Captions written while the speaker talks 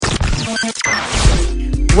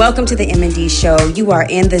Welcome to the M&D Show. You are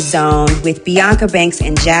in the zone with Bianca Banks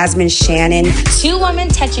and Jasmine Shannon. Two women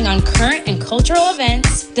touching on current and cultural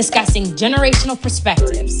events, discussing generational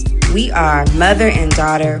perspectives. We are mother and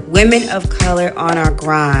daughter, women of color on our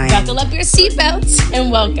grind. Buckle up your seatbelts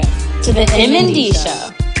and welcome to the M&D Show.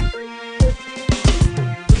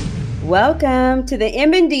 Welcome to the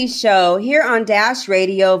M&D Show here on Dash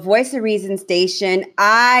Radio, Voice of Reason Station.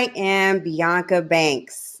 I am Bianca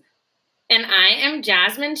Banks. And I am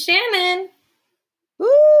Jasmine Shannon. Woo,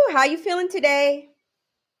 how you feeling today?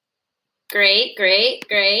 Great.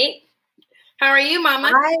 How are you, Mama?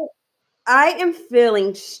 I am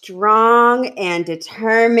feeling strong and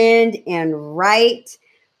determined and right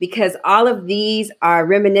because all of these are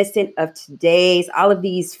reminiscent of all of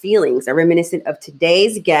these feelings are reminiscent of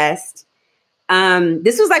today's guest.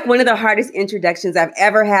 This was like one of the hardest introductions I've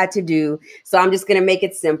ever had to do. So I'm just going to make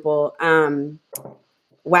it simple.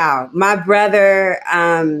 Wow. My brother,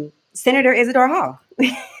 Senator Isadore Hall.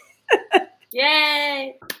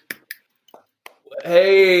 Yay.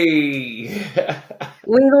 Hey.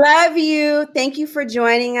 We love you. Thank you for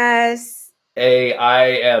joining us. Hey, I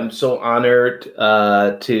am so honored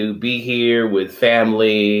to be here with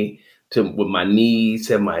family, with my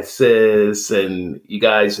niece and my sis, and you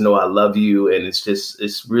guys know I love you, and it's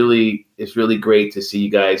really great to see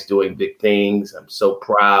you guys doing big things. I'm so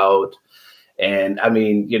proud. And I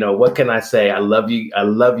mean, you know, what can I say? I love you. I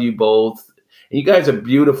love you both. And you guys are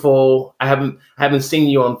beautiful. I haven't seen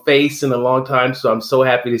you on Face in a long time, so I'm so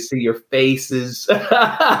happy to see your faces.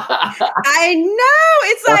 I know.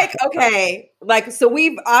 It's like, okay, like, so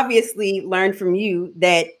we've obviously learned from you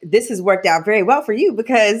that this has worked out very well for you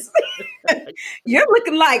because you're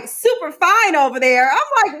looking like super fine over there. I'm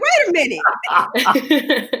like, wait a minute.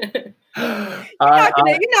 You're not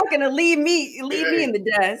gonna leave me in the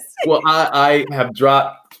dust. Well, I have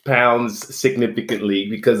dropped pounds significantly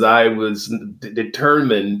because I was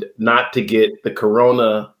determined not to get the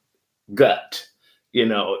corona gut. You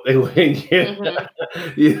know, when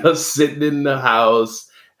you're sitting in the house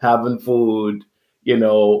having food, you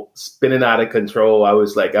know, spinning out of control. I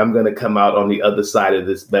was like, I'm gonna come out on the other side of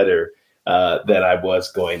this better than I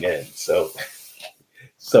was going in. So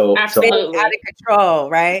absolutely out of control,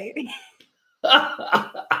 right? I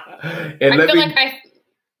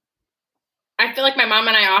feel like my mom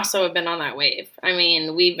and I also have been on that wave. I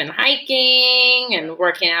mean, we've been hiking and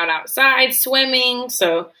working out outside, swimming.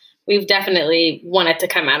 So we've definitely wanted to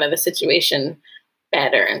come out of the situation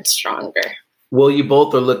better and stronger. Well, you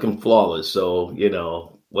both are looking flawless. So, you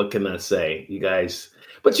know, what can I say? You guys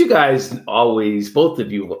always, both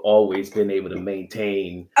of you have always been able to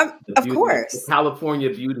maintain of course, the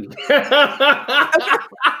California beauty.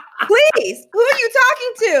 Please, who are you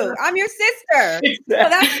talking to? I'm your sister.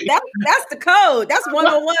 Exactly. So that's the code. That's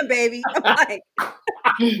 101, baby. I'm like,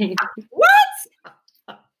 what?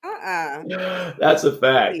 That's a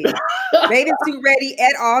fact. Bathing suit ready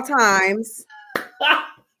at all times.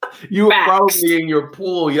 You were probably in your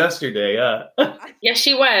pool yesterday, huh? Yes,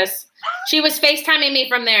 she was. She was FaceTiming me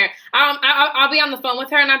from there. I'll be on the phone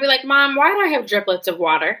with her and I'll be like, Mom, why do I have driplets of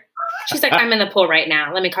water? She's like, I'm in the pool right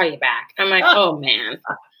now. Let me call you back. I'm like, oh man.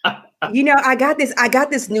 You know, I got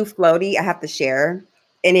this new floaty I have to share,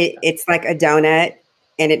 and it's like a donut,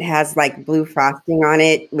 and it has like blue frosting on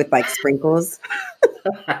it with like sprinkles.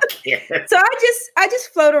 So I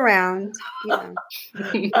just float around. You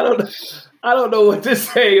know. I don't know what to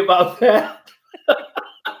say about that.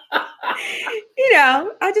 You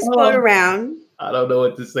know, I just float around. I don't know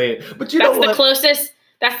what to say, but That's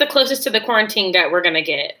the closest to the quarantine gut we're gonna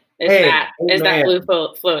get. That blue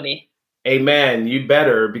floaty. Amen. You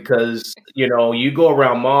better, because, you know, you go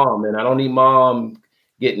around mom, and I don't need mom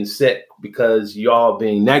getting sick because y'all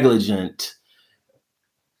being negligent,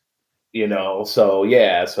 you know? So,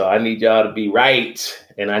 yeah. So I need y'all to be right.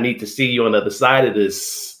 And I need to see you on the other side of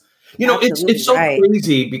this. You know, it's so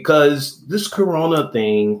crazy because this corona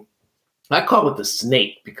thing, I call it the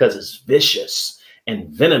snake because it's vicious and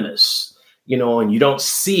venomous, you know, and you don't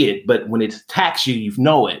see it, but when it attacks you, you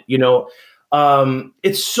know it, you know.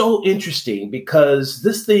 It's so interesting because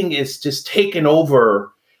this thing is just taking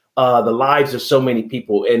over the lives of so many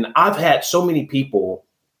people. And I've had so many people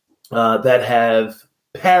that have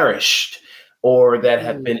perished or that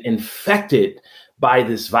have been infected by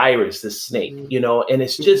this virus, this snake, you know, and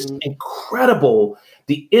it's just incredible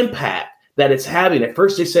the impact that it's having. At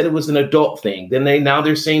first they said it was an adult thing. Then now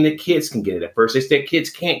they're saying that kids can get it. At first they said kids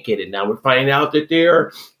can't get it. Now we're finding out that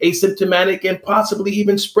they're asymptomatic and possibly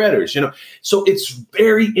even spreaders, you know. So it's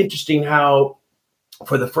very interesting how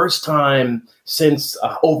for the first time since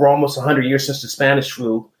over almost 100 years since the Spanish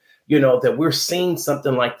flu, that we're seeing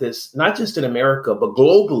something like this, not just in America, but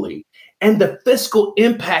globally, and the fiscal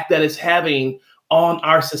impact that it's having on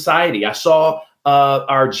our society. I saw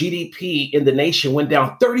our GDP in the nation went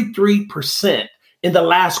down 33% in the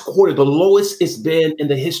last quarter, the lowest it's been in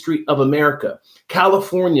the history of America.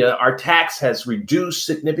 California, our tax has reduced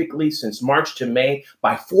significantly since March to May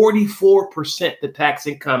by 44%, the tax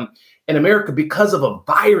income in America because of a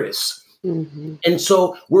virus. Mm-hmm. And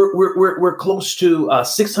so we're close to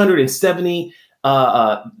 670.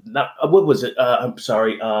 What was it? I'm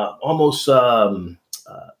sorry, almost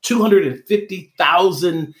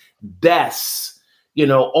 250,000 deaths,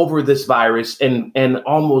 over this virus, and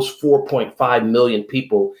almost 4.5 million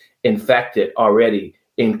people infected already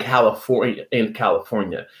in California.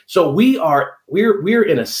 So we're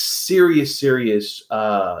in a serious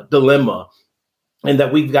dilemma. And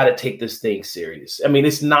that we've got to take this thing serious. I mean,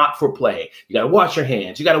 it's not for play. You got to wash your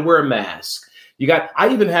hands. You got to wear a mask. I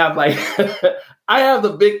even have I have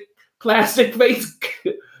the big plastic face,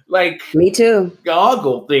 me too,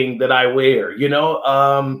 goggle thing that I wear, and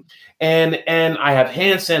I have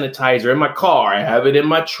hand sanitizer in my car. I have it in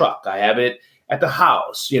my truck. I have it at the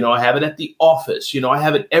house. I have it at the office. I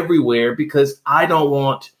have it everywhere because I don't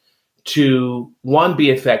want to be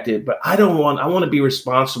affected, but I want to be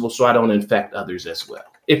responsible so I don't infect others as well.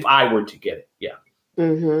 If I were to get it. Yeah.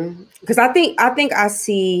 Mm-hmm. Because I think I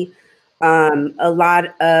see a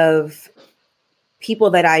lot of people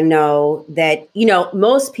that I know that,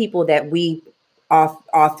 most people that we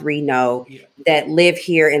all three know that live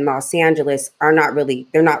here in Los Angeles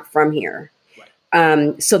they're not from here.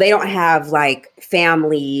 Right. So they don't have like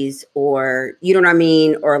families or, you know what I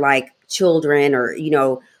mean? Or like children or,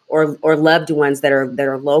 or loved ones that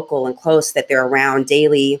are local and close that they're around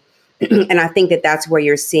daily. And I think that's where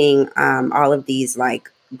you're seeing all of these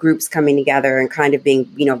like groups coming together and kind of being,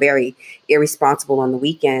 very irresponsible on the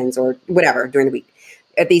weekends or whatever during the week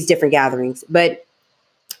at these different gatherings. But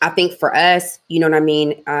I think for us, you know what I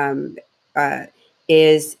mean,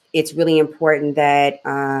 is it's really important that,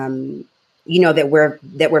 that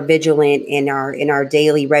we're vigilant in our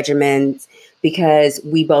daily regimens, because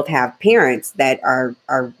we both have parents that are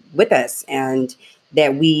with us and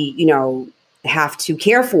that we, have to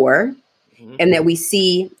care for, mm-hmm. and that we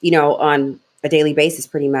see, on a daily basis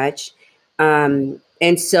pretty much. And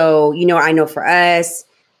so, I know for us,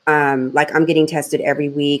 like I'm getting tested every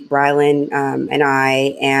week, Brylan and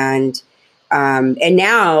I, and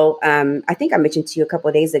now I think I mentioned to you a couple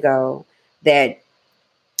of days ago that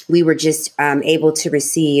we were just able to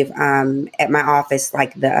receive at my office,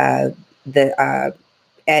 like the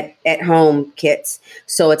at home kits.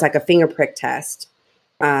 So it's like a finger prick test.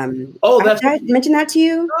 Did I mention that to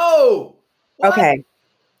you? No. What? Okay.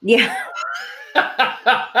 Yeah.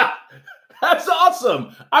 That's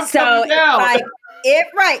awesome. I'm coming down.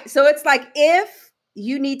 So it's like if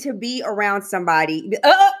you need to be around somebody,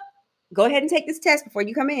 go ahead and take this test before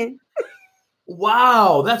you come in.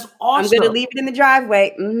 Wow, that's awesome. I'm going to leave it in the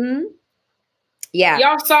driveway. Mm-hmm. Yeah.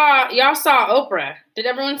 Y'all saw Oprah. Did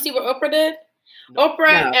everyone see what Oprah did?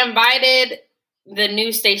 Oprah invited the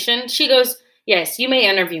news station. She goes, "Yes, you may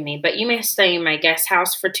interview me, but you may stay in my guest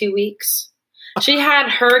house for 2 weeks." She had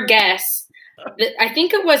her guests, I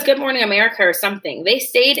think it was Good Morning America or something. They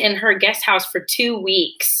stayed in her guest house for 2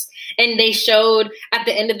 weeks. And they showed at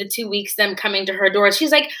the end of the 2 weeks them coming to her door.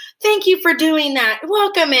 She's like, "Thank you for doing that.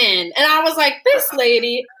 Welcome in." And I was like, this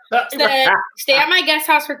lady said, "Stay at my guest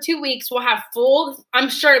house for 2 weeks. We'll have full." I'm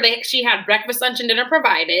sure she had breakfast, lunch, and dinner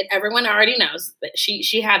provided. Everyone already knows that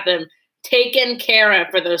she had them taken care of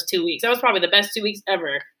for those 2 weeks. That was probably the best 2 weeks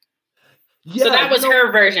ever. Yeah, so that was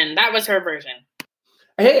her version.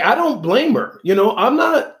 Hey, I don't blame her.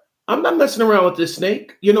 I'm not messing around with this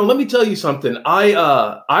snake. Let me tell you something. You're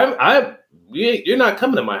not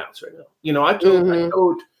coming to my house right now. I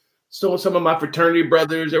told some of my fraternity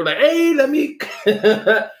brothers, they were like, "Hey, let me."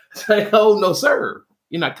 It's like, "Oh no, sir,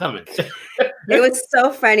 you're not coming." It was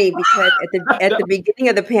so funny because at the beginning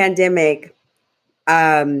of the pandemic,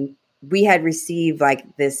 we had received like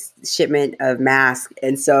this shipment of masks.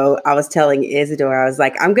 And so I was telling Isadore, I was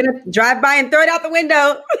like, "I'm going to drive by and throw it out the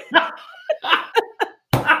window."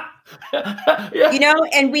 Yeah.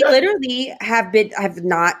 And we literally have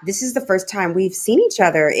not, this is the first time we've seen each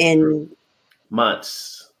other in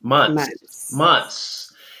months.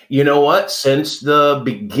 You know what? Since the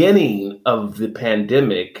beginning of the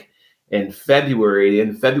pandemic in February,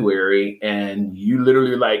 and you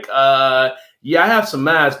literally like, "Yeah, I have some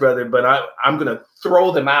masks, brother, but I'm going to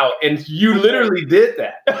throw them out." And you literally did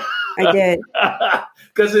that. I did.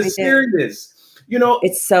 Because it's serious.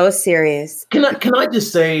 It's so serious. Can I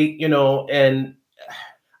just say, and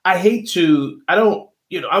I hate to, I don't,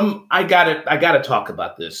 I gotta talk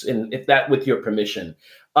about this, and if that, with your permission,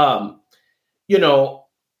 you know,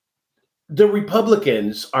 the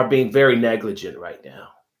Republicans are being very negligent right now,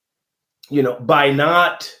 by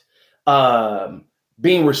not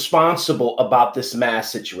being responsible about this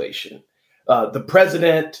mass situation. The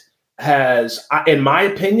president has, in my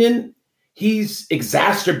opinion, he's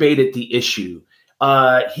exacerbated the issue.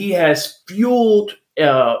 He has fueled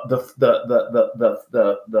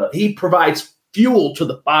he provides fuel to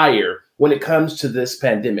the fire when it comes to this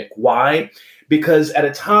pandemic. Why? Because at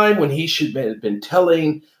a time when he should have been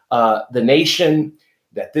telling the nation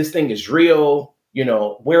that this thing is real,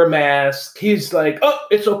 wear a mask, he's like, oh,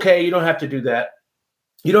 it's okay. You don't have to do that.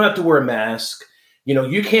 You don't have to wear a mask.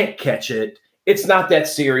 You can't catch it. It's not that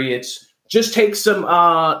serious. Just take some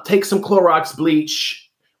Clorox bleach,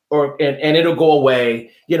 and it'll go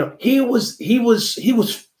away. He was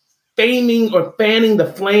fanning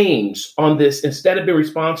the flames on this instead of being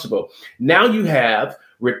responsible. Now you have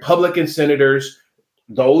Republican senators,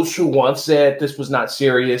 those who once said this was not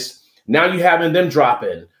serious. Now you having them drop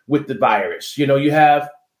in with the virus. You have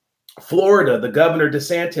Florida, the governor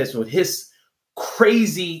DeSantis, with his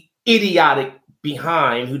crazy, idiotic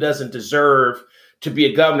behind, who doesn't deserve to be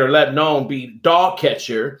a governor, let alone be dog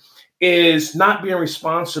catcher, is not being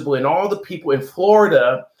responsible. And all the people in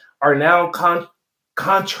Florida are now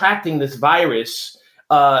contracting this virus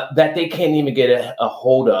that they can't even get a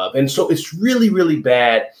hold of. And so it's really, really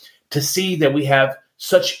bad to see that we have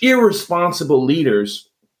such irresponsible leaders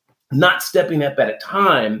not stepping up at a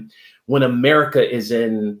time when America is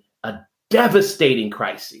in a devastating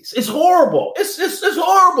crisis. It's horrible. It's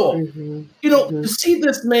horrible. To see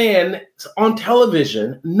this man on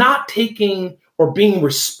television not taking or being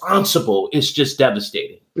responsible is just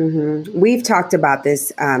devastating. We've talked about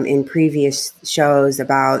this in previous shows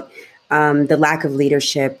about the lack of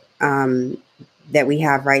leadership that we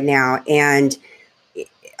have right now. And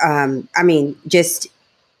just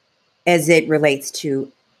as it relates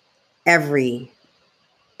to every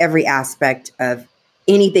aspect of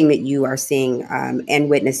anything that you are seeing and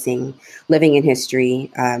witnessing, living in history,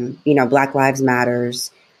 Black Lives Matters,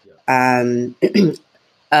 a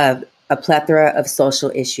plethora of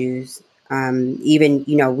social issues. Even,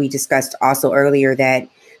 we discussed also earlier that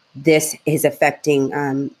this is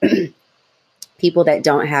affecting people that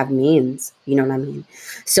don't have means, you know what I mean?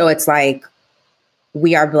 So it's like,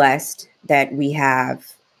 we are blessed that we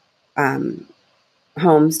have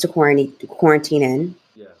homes to quarantine in.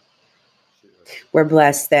 Yeah. Sure. We're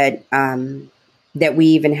blessed that that we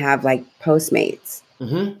even have like Postmates,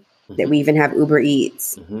 that we even have Uber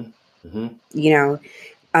Eats,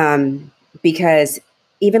 because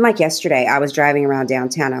even like yesterday, I was driving around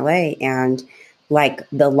downtown LA and like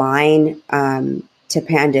the line to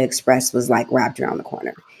Panda Express was like wrapped around the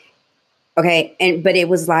corner. Okay. But it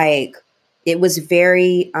was like, it was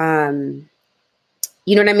very, you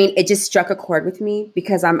know what I mean? It just struck a chord with me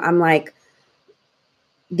because I'm like,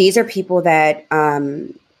 these are people that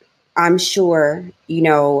I'm sure,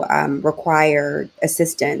 require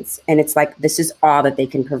assistance. And it's like, this is all that they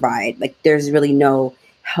can provide. Like, there's really no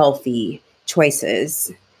healthy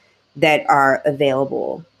choices that are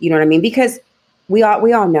available. You know what I mean? Because we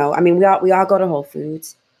all know, we all go to Whole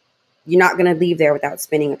Foods. You're not going to leave there without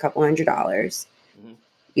spending a couple $100s.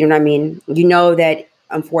 You know what I mean? You know that,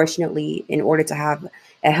 unfortunately, in order to have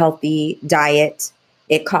a healthy diet,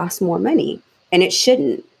 it costs more money, and it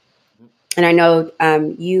shouldn't. And I know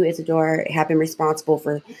you, Isadore, have been responsible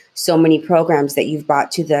for so many programs that you've brought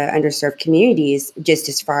to the underserved communities, just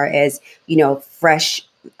as far as, fresh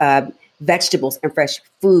vegetables and fresh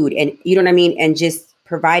food, and you know what I mean? And just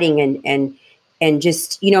providing and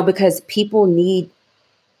just, because people need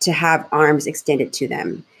to have arms extended to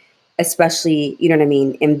them, especially, you know what I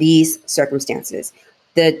mean, in these circumstances.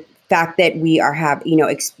 The fact that we have,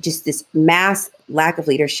 just this mass lack of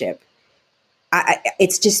leadership,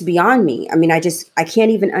 it's just beyond me. I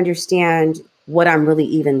can't even understand what I'm really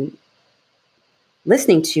even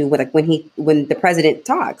listening to when the president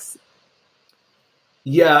talks.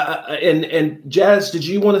 Yeah. And Jazz, did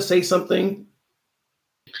you want to say something?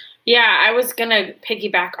 Yeah, I was going to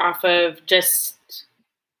piggyback off of just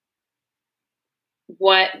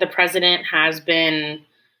what the president has been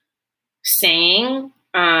saying,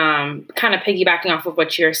 kind of piggybacking off of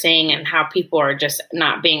what you're saying and how people are just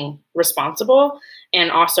not being responsible. And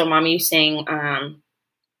also, Mom, you saying,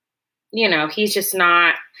 he's just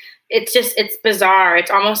not, it's bizarre.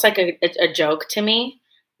 It's almost like a joke to me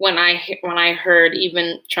when I heard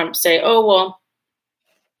even Trump say, oh, well,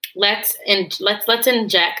 let's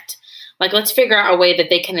inject, like, let's figure out a way that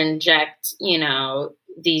they can inject,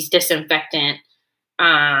 these disinfectant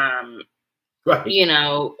Right. You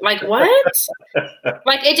know, like what?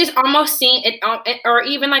 Like it just almost seemed it, or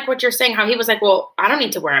even like what you're saying, how he was like, well, I don't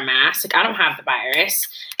need to wear a mask. Like I don't have the virus.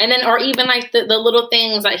 And then, or even like the little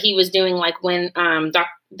things that he was doing, like when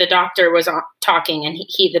the doctor was talking and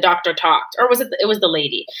the doctor talked, or was it was the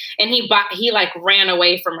lady, and he like ran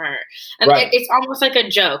away from her. And Right. it's almost like a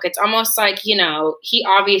joke. It's almost like, you know, he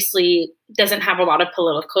obviously doesn't have a lot of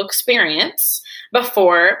political experience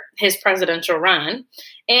before his presidential run.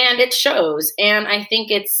 And it shows. And I think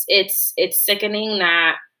it's sickening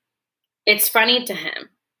that it's funny to him.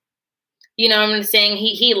 You know what I'm saying?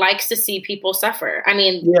 He likes to see people suffer. I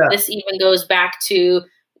mean, This even goes back to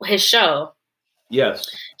his show. Yes.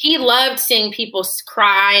 He loved seeing people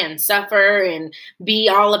cry and suffer and be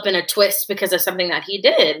all up in a twist because of something that he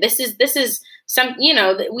did. This is some, you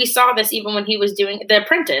know, we saw this even when he was doing The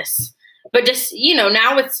Apprentice. But just, you know,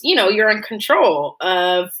 now it's, you know, you're in control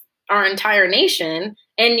of our entire nation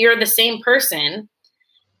and you're the same person,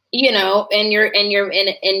 you know, and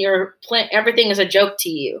everything is a joke to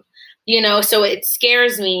you, you know, so it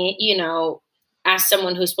scares me, you know, as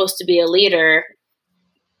someone who's supposed to be a leader,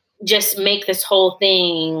 just make this whole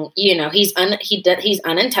thing, you know, he's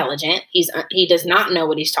unintelligent. He does not know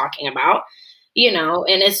what he's talking about, you know,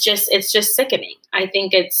 and it's just sickening. I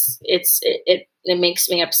think it makes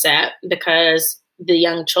me upset because the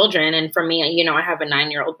young children, and for me, you know, I have a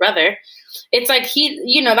 9-year-old brother. It's like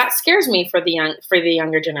you know, that scares me for the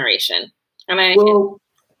younger generation. And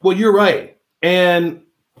well, you're right. And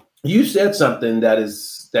you said something that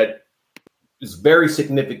is very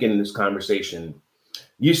significant in this conversation.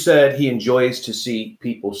 You said he enjoys to see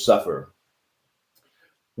people suffer.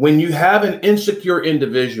 When you have an insecure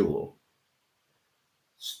individual,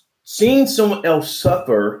 seeing someone else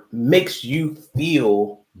suffer makes you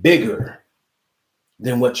feel bigger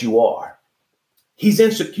than what you are. He's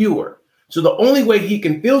insecure. So the only way he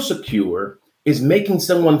can feel secure is making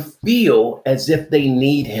someone feel as if they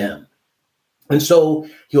need him. And so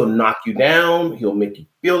he'll knock you down. He'll make you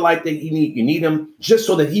feel like that you need him just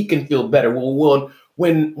so that he can feel better. Well,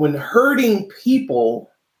 when hurting people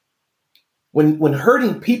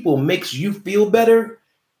makes you feel better,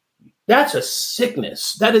 that's a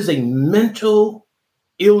sickness. That is a mental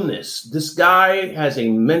illness. This guy has a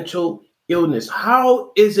mental illness.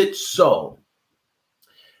 How is it so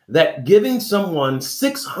that giving someone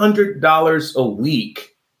 $600 a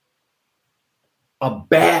week a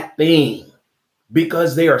bad thing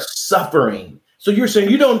because they are suffering? So you're saying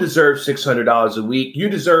you don't deserve $600 a week. You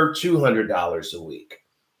deserve $200 a week.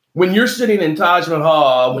 When you're sitting in Taj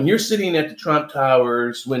Mahal, when you're sitting at the Trump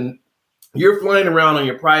Towers, when you're flying around on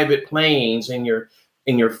your private planes and your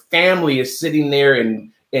family is sitting there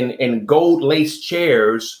in gold lace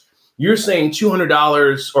chairs, you're saying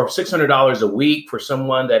 $200 or $600 a week for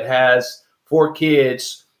someone that has 4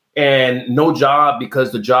 kids and no job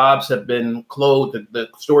because the jobs have been closed, the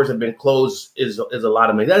stores have been closed is a lot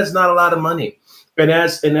of money. That is not a lot of money. And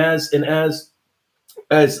as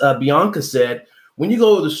Bianca said, when you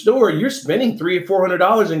go to the store, you're spending $300 or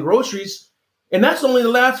 $400 in groceries, and that's only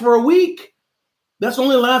lasts for a week. That's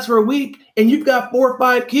only lasts for a week, and you've got 4 or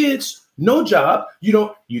 5 kids, no job.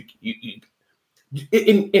 You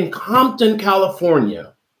in Compton,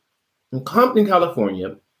 California,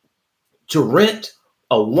 to rent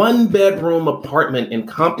a 1-bedroom apartment in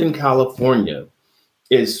Compton, California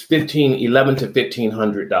is $1,100 to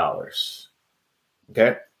 $1,500.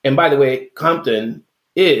 Okay. And by the way, Compton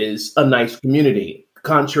is a nice community,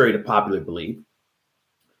 contrary to popular belief,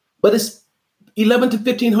 but it's $1,100 to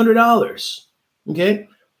 $1,500. Okay.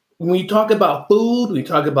 When you talk about food, when you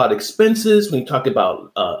talk about expenses, when you talk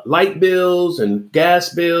about light bills and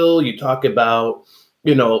gas bill, you talk about,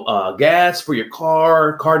 gas for your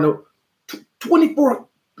car,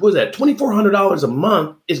 $2,400 a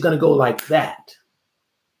month is going to go like that.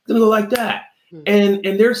 It's going to go like that. And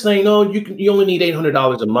they're saying, oh, you only need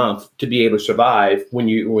 $800 a month to be able to survive when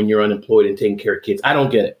you're unemployed and taking care of kids. I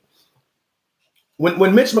don't get it.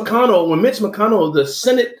 When Mitch McConnell, the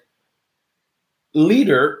Senate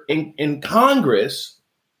leader in Congress,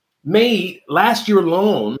 made last year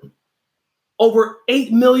alone over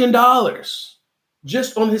 $8 million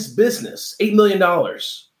just on his business. $8 million.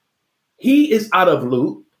 He is out of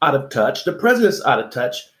loop, out of touch. The president's out of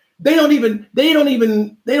touch. They don't even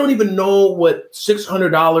know what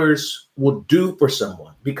 $600 will do for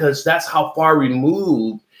someone, because that's how far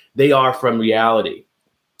removed they are from reality.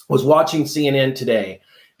 I was watching CNN today,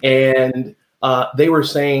 and they were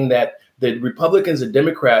saying that the Republicans and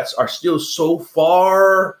Democrats are still so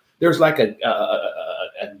far. There's like a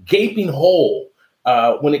gaping hole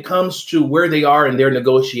when it comes to where they are in their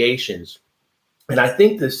negotiations. And I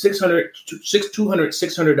think the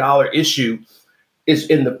 $600 issue is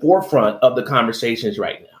in the forefront of the conversations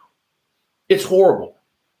right now. It's horrible.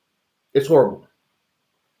 It's horrible.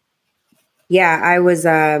 Yeah, I was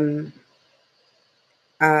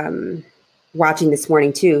watching this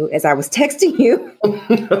morning too as I was texting you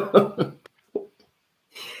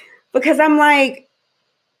because I'm like,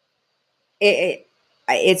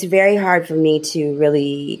 it's very hard for me to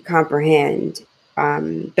really comprehend.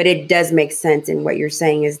 But it does make sense. And what you're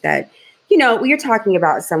saying is that, you're talking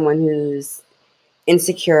about someone who's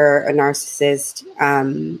insecure, a narcissist,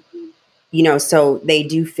 so they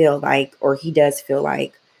do feel like, or he does feel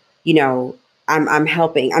like, I'm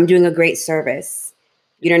helping, I'm doing a great service.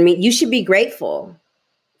 You know what I mean? You should be grateful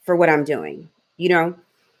for what I'm doing, Yeah.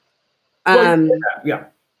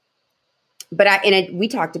 But we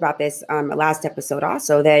talked about this last episode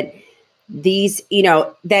also, that these,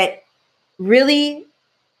 that really,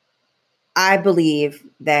 I believe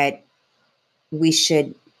that we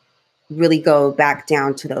should really go back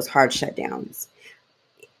down to those hard shutdowns.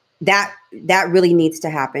 That really needs to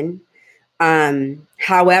happen.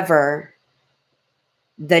 However,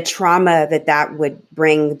 the trauma that would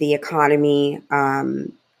bring the economy,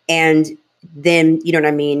 and then, you know what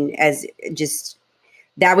I mean, as just,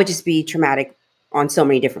 that would just be traumatic on so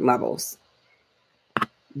many different levels.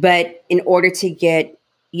 But in order to get,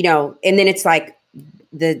 and then it's like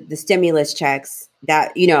the stimulus checks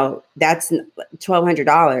that, that's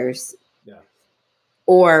 $1,200. Yeah.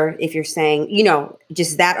 Or if you're saying,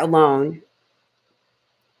 just that alone,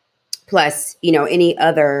 plus, any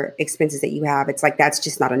other expenses that you have, it's like, that's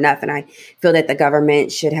just not enough. And I feel that the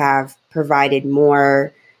government should have provided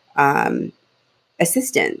more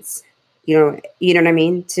assistance, you know what I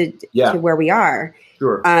mean? To where we are.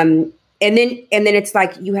 Sure. And then it's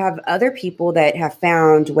like, you have other people that have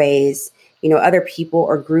found ways, other people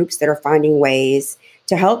or groups that are finding ways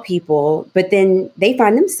to help people, but then they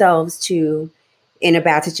find themselves too in a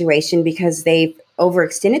bad situation because they've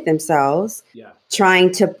overextended themselves,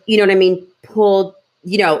 trying to, pull,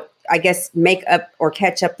 I guess, make up or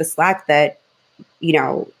catch up the slack that,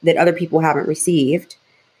 that other people haven't received.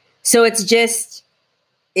 So it's just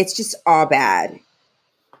all bad.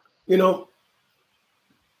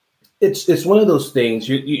 It's one of those things.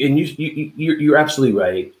 You're absolutely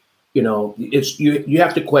right. It's you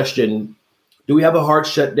have to question: do we have a hard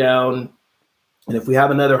shutdown? And if we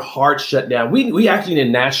have another hard shutdown, we actually need a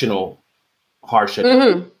national hard shutdown.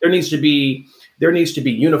 Mm-hmm. There needs to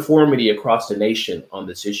be uniformity across the nation on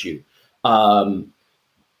this issue,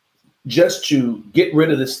 just to get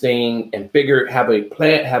rid of this thing and have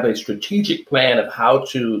a strategic plan of how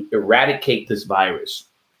to eradicate this virus,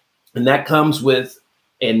 and that comes with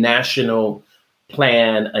a national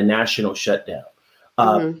plan, a national shutdown.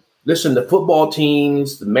 Listen, the football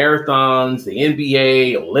teams, the marathons, the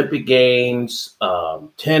NBA, Olympic Games,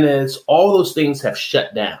 tennis, all those things have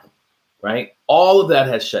shut down, right? All of that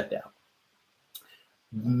has shut down.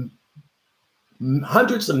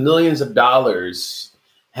 Hundreds of millions of dollars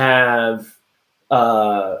have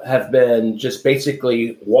been just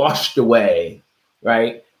basically washed away,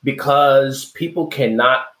 right? Because people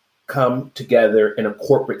cannot come together in a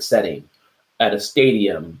corporate setting, at a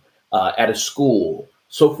stadium, at a school,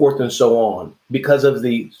 so forth and so on, because of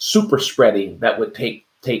the super spreading that would take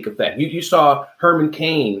effect. You saw Herman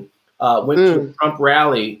Cain went to a Trump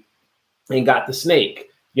rally and got the snake,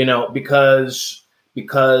 because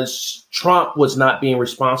Trump was not being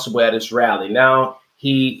responsible at his rally. Now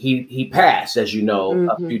he passed, as you know,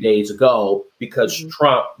 a few days ago because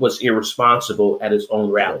Trump was irresponsible at his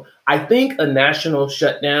own rally. I think a national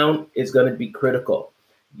shutdown is going to be critical.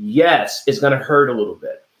 Yes, it's going to hurt a little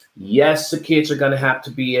bit. Yes, the kids are going to have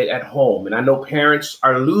to be at home. And I know parents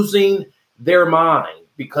are losing their mind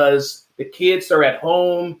because the kids are at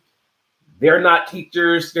home. They're not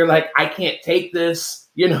teachers. They're like, I can't take this.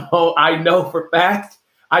 I know for fact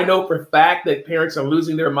that parents are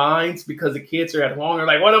losing their minds because the kids are at home. They're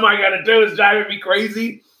like, what am I going to do? It's driving me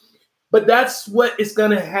crazy. But that's what is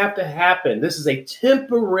going to happen. This is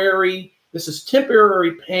temporary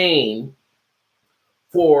pain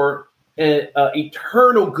for an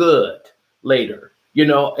eternal good later,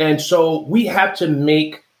 and so we have to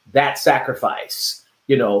make that sacrifice,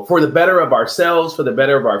 for the better of ourselves, for the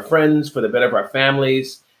better of our friends, for the better of our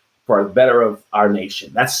families, for the better of our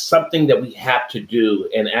nation. That's something that we have to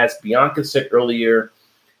do. And as Bianca said earlier,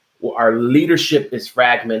 our leadership is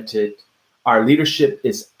fragmented. Our leadership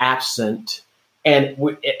is absent. And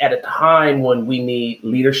we're at a time when we need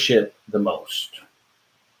leadership the most.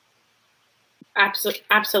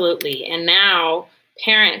 Absolutely. And now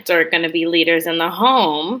parents are going to be leaders in the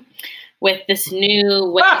home with this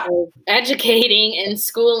new way of educating and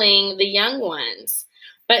schooling the young ones.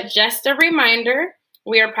 But just a reminder,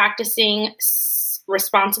 we are practicing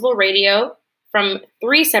responsible radio from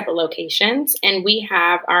 3 separate locations, and we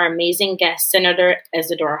have our amazing guest, Senator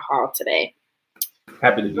Isadore Hall, today.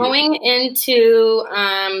 Happy to be going into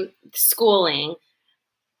schooling.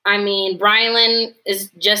 I mean, Brylan is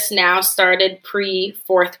just now started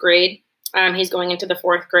pre-4th grade. He's going into the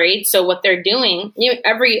 4th grade. So what they're doing,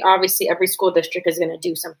 obviously every school district is going to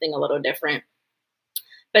do something a little different,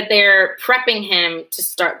 but they're prepping him to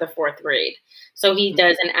start the 4th grade. So he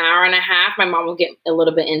does an hour and a half. My mom will get a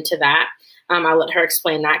little bit into that. I'll let her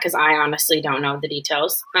explain that because I honestly don't know the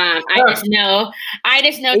details. I just know.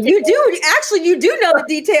 You do know the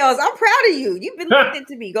details. I'm proud of you. You've been listening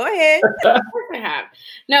to me. Go ahead. Of course I have.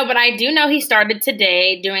 No, but I do know he started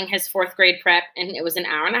today doing his 4th grade prep, and it was an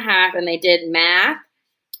hour and a half, and they did math,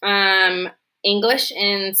 English,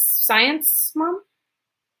 and science, Mom?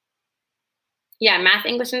 Yeah, math,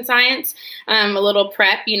 English, and science, a little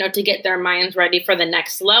prep, to get their minds ready for the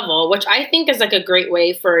next level, which I think is like a great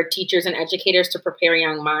way for teachers and educators to prepare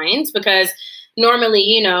young minds, because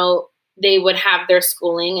normally, they would have their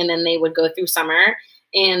schooling and then they would go through summer,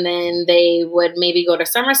 and then they would maybe go to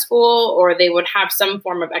summer school, or they would have some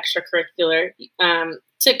form of extracurricular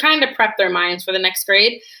to kind of prep their minds for the next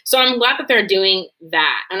grade. So I'm glad that they're doing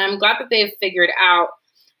that. And I'm glad that they've figured out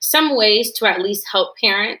some ways to at least help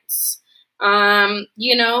parents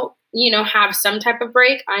have some type of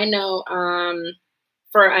break. I know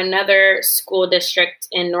for another school district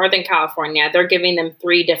in Northern California, they're giving them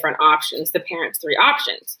 3 different options, the parents 3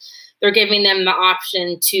 options. They're giving them the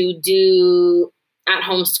option to do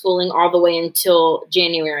at-home schooling all the way until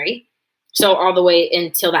January. So all the way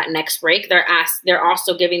until that next break. They're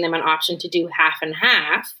also giving them an option to do half and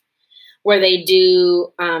half, where they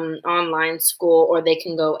do online school, or they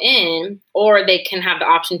can go in, or they can have the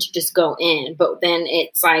option to just go in. But then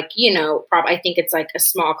it's like, I think it's like a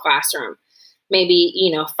small classroom,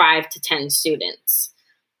 maybe, 5 to 10 students.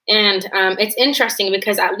 And it's interesting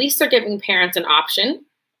because at least they're giving parents an option.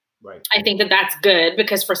 Right. I think that that's good,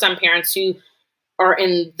 because for some parents who are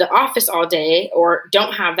in the office all day or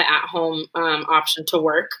don't have the at-home option to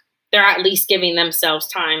work, they're at least giving themselves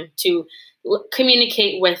time to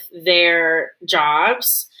communicate with their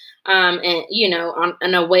jobs, and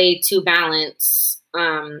on a way to balance,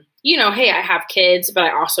 hey, I have kids, but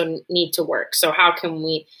I also need to work. So how can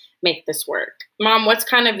we make this work? Mom, what's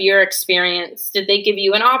kind of your experience? Did they give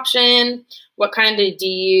you an option? What kind of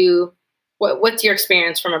what's your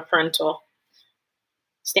experience from a parental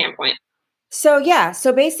standpoint? So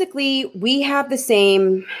basically we have the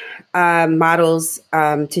same models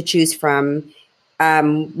to choose from.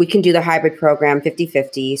 We can do the hybrid program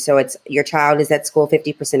 50-50. So it's your child is at school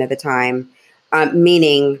 50% of the time,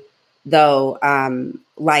 meaning though,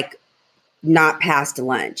 like not past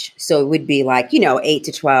lunch. So it would be like, 8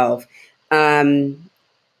 to 12. And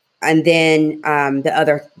then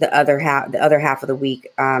the other half of the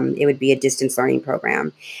week, it would be a distance learning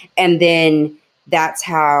program. And then that's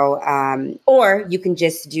how, or you can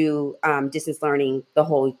just do distance learning the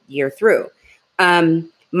whole year through.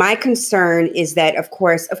 My concern is that, of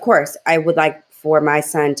course, I would like for my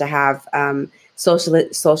son to have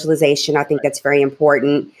socialization. I think that's very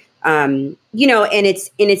important. And it's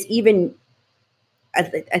even, I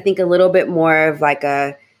think, a little bit more of like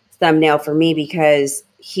a thumbnail for me, because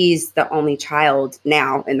he's the only child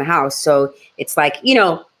now in the house. So it's like,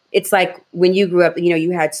 it's like when you grew up,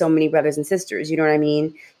 you had so many brothers and sisters, you know what I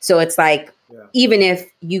mean? So it's like, even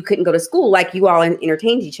if you couldn't go to school, like you all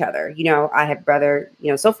entertained each other, I had brother,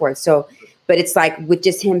 so forth. So, but it's like with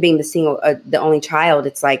just him being the only child,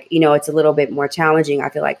 it's like, it's a little bit more challenging, I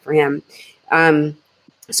feel like, for him.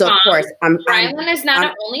 So of course, Brylan is not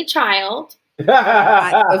an only child.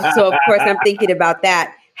 So of course I'm thinking about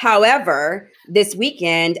that. However, this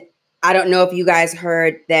weekend, I don't know if you guys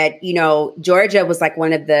heard that, Georgia was like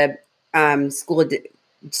one of the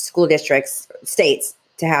school districts, states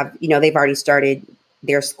to have, they've already started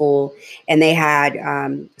their school, and they had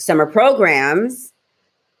summer programs,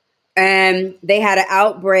 and they had an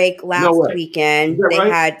outbreak last weekend. They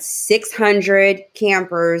had 600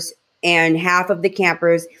 campers, and half of the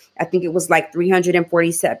campers, I think it was like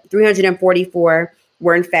 344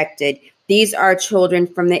 were infected. These are children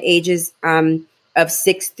from the ages of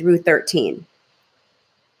 6 through 13.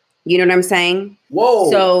 You know what I'm saying?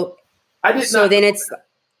 Whoa. So I did so not. then it's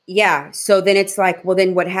so then it's like, well,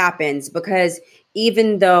 then what happens? Because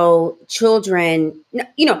even though children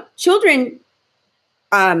can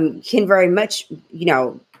very much,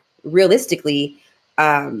 realistically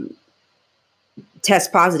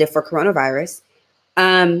test positive for coronavirus,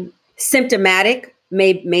 Symptomatic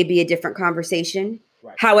may be a different conversation.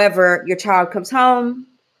 Right. However, your child comes home,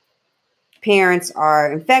 parents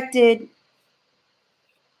are infected,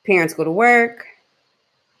 parents go to work,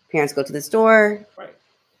 parents go to the store. Right.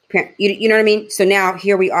 You know what I mean? So now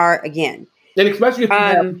here we are again. And especially if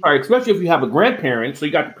you have a grandparent, so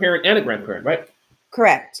you got the parent and a grandparent, right?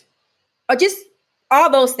 Correct. Or just all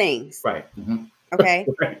those things. Right. Mm-hmm. Okay.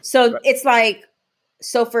 Right. So it's like,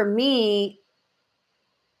 so for me,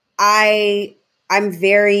 I'm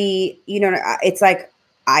very, it's like,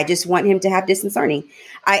 I just want him to have distance learning.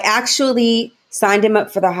 I actually signed him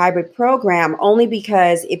up for the hybrid program only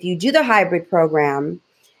because if you do the hybrid program,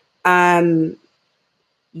 let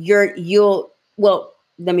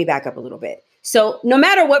me back up a little bit. So no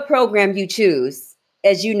matter what program you choose,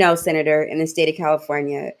 as you know, Senator, in the state of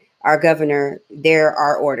California, our governor, there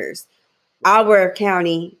are orders. Our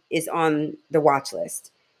county is on the watch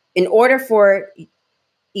list. In order for,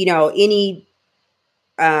 any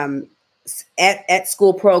at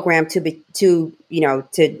school program to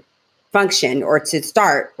function or to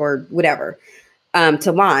start or whatever,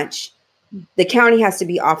 to launch, the county has to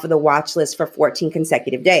be off of the watch list for 14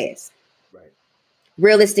 consecutive days. Right.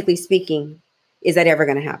 Realistically speaking, is that ever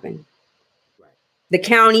going to happen? Right. The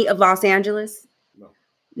county of Los Angeles?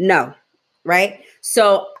 No. Right?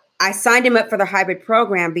 So I signed him up for the hybrid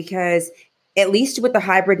program because at least with the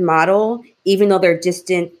hybrid model, even though they're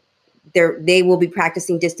distant, they will be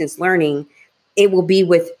practicing distance learning. It will be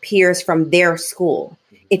with peers from their school.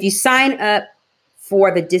 Mm-hmm. If you sign up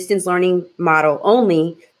for the distance learning model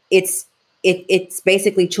only, it's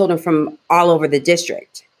basically children from all over the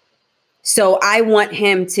district. So I want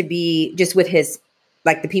him to be just with his,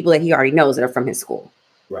 like the people that he already knows that are from his school.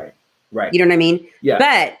 Right. Right. You know what I mean? Yeah.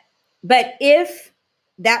 But if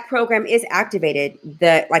that program is activated,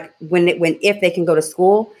 if they can go to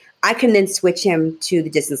school, I can then switch him to the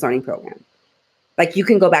distance learning program. Like you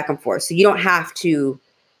can go back and forth. So you don't have to,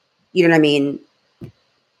 you know what I mean,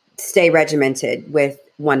 stay regimented with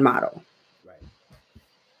one model. Right.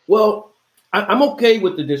 Well, I'm okay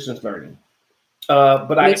with the distance learning.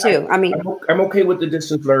 Me too. I'm okay with the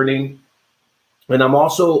distance learning. And I'm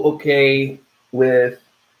also okay with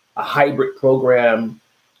a hybrid program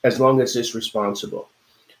as long as it's responsible.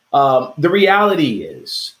 The reality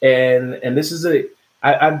is, and this is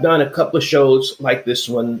I've done a couple of shows like this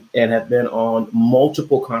one and have been on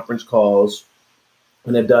multiple conference calls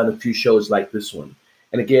and have done a few shows like this one.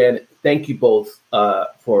 And again, thank you both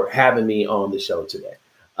for having me on the show today.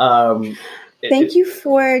 Thank you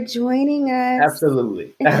for joining us.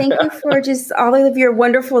 Absolutely. And thank you for just all of your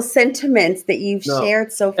wonderful sentiments that you've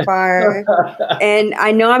shared so far. And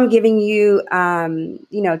I know I'm giving you,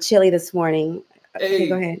 chili this morning. Okay,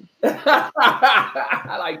 go ahead.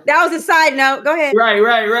 I like that was a side note. Go ahead.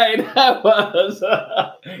 Right. That was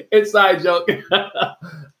inside joke.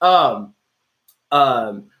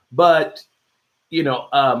 But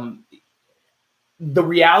the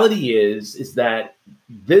reality is that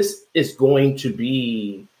this is going to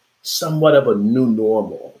be somewhat of a new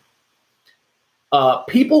normal.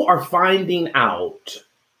 People are finding out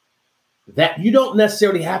that you don't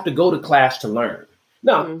necessarily have to go to class to learn.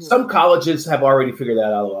 Now, some colleges have already figured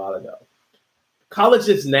that out a while ago.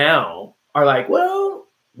 Colleges now are like, well,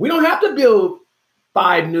 we don't have to build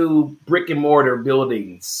 5 new brick and mortar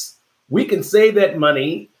buildings. We can save that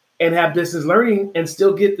money and have distance learning and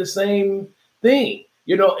still get the same thing.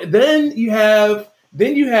 Then you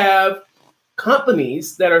have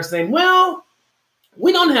companies that are saying, well,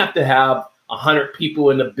 we don't have to have 100 people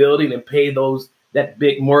in the building and pay that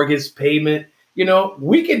big mortgage payment.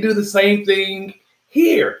 We can do the same thing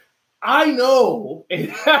here. I know.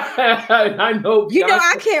 And I know.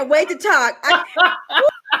 I can't wait to talk.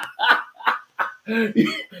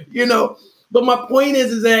 But my point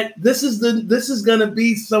is that this is going to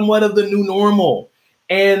be somewhat of the new normal,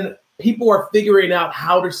 and people are figuring out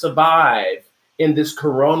how to survive in this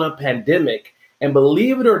corona pandemic. And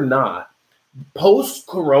believe it or not,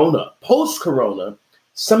 post-corona,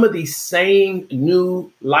 some of these same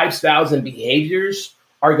new lifestyles and behaviors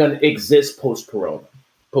are going to exist post-corona.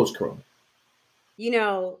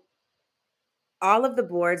 All of the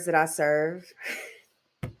boards that I serve,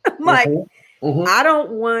 I'm like, I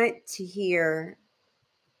don't want to hear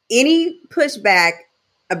any pushback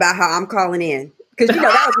about how I'm calling in. Because,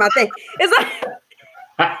 that was my thing. It's like,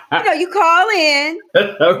 you call in,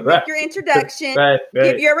 you make your introduction,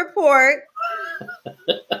 give your report.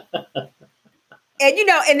 And,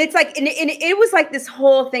 and it's like, and it was like this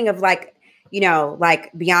whole thing of like,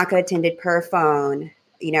 like Bianca attended per phone,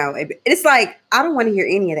 it's like, I don't want to hear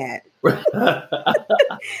any of that.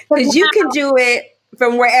 Because you can do it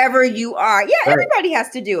from wherever you are. Yeah, Right. everybody has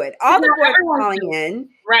to do it. All the boys are calling in.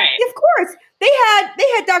 Right. Of course. They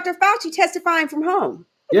had Dr. Fauci testifying from home.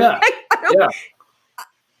 Yeah. I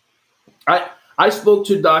Yeah. I spoke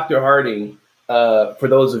to Dr. Harding, for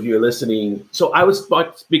those of you who are listening. So I was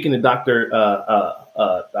speaking to Dr.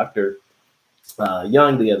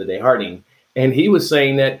 Young the other day, Harding, and he was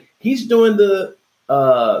saying that he's doing the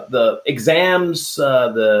exams,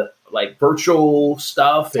 the like virtual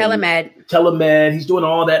stuff, telemed. He's doing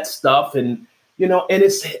all that stuff, and and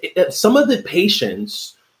it's some of the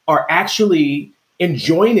patients are actually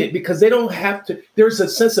enjoying it because they don't have to. There's a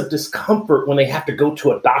sense of discomfort when they have to go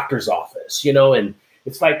to a doctor's office, and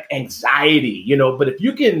it's like anxiety, But if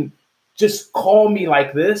you can just call me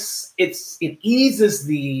like this, it eases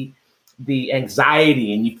the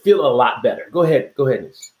anxiety and you feel a lot better. Go ahead.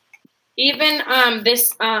 Liz. Even I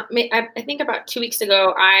think about 2 weeks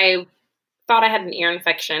ago, I thought I had an ear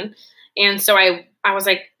infection. And so I was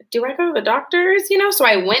like, do I go to the doctors? So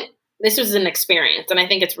I went. This was an experience. And I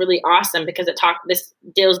think it's really awesome because this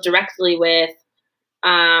deals directly with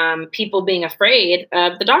people being afraid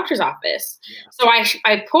of the doctor's office. Yeah. So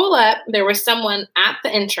I pull up. There was someone at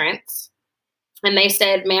the entrance. And they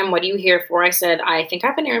said, ma'am, what are you here for? I said, I think I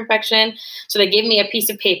have an ear infection. So they gave me a piece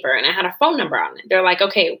of paper and I had a phone number on it. They're like,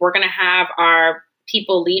 okay, we're going to have our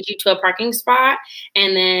people lead you to a parking spot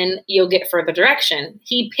and then you'll get further direction.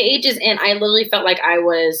 He pages in. I literally felt like I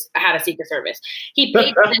had a Secret Service. He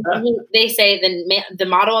pages in. They say the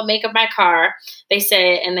model and make of my car. They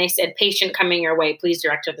said, patient coming your way, please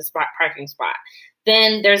direct to the parking spot.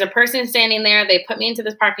 Then there's a person standing there. They put me into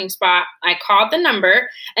this parking spot. I called the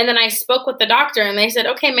number and then I spoke with the doctor and they said,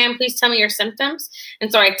 okay, ma'am, please tell me your symptoms.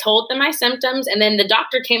 And so I told them my symptoms and then the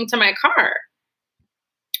doctor came to my car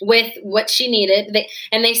with what she needed.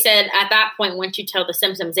 They said at that point, once you tell the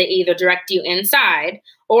symptoms, they either direct you inside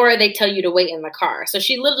or they tell you to wait in the car. So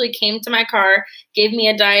she literally came to my car, gave me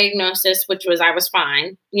a diagnosis, which was I was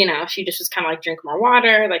fine. She just was kind of like, drink more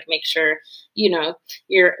water, like make sure,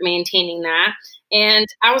 you're maintaining that. And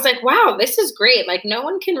I was like, wow, this is great. Like no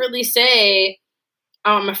one can really say,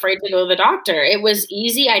 oh, I'm afraid to go to the doctor. It was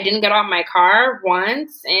easy. I didn't get out of my car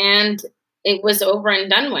once and it was over and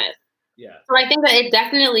done with. Yeah. So I think that it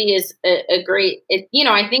definitely is a great,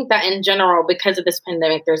 I think that in general, because of this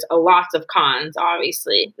pandemic, there's a lot of cons,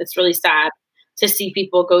 obviously. It's really sad to see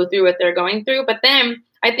people go through what they're going through. But then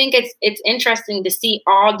I think it's interesting to see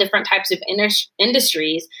all different types of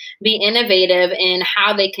industries be innovative in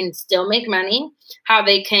how they can still make money, how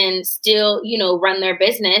they can still, run their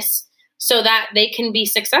business so that they can be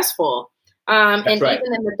successful. And right.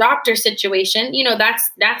 Even in the doctor situation,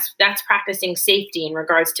 that's practicing safety in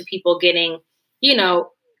regards to people getting,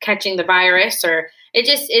 catching the virus, or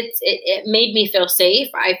it made me feel safe.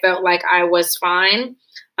 I felt like I was fine.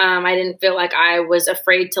 I didn't feel like I was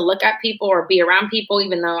afraid to look at people or be around people,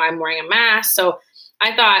 even though I'm wearing a mask. So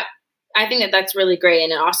I think that that's really great.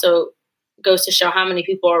 And it also goes to show how many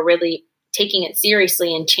people are really taking it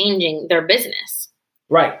seriously and changing their business.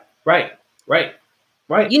 Right.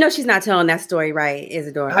 She's not telling that story right,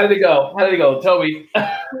 Isadore. How did it go? Tell me.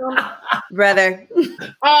 Brother.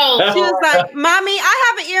 Oh, she was like, Mommy, I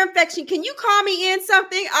have an ear infection. Can you call me in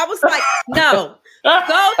something? I was like, no,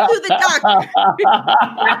 go to the doctor.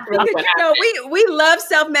 Because, we love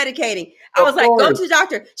self-medicating. I was like, go to the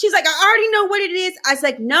doctor. She's like, I already know what it is. I was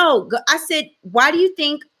like, no. I said, why do you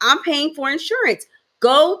think I'm paying for insurance?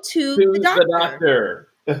 Go to the doctor.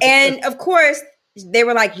 And of course, they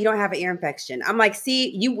were like, you don't have an ear infection. I'm like,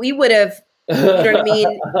 see, we would have, you know what I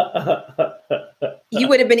mean? You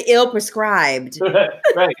would have been ill prescribed.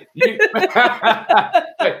 Right.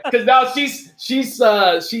 Because now she's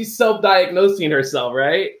self-diagnosing herself,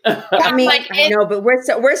 right? I mean, I know, but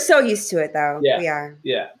we're so used to it though. Yeah. We are.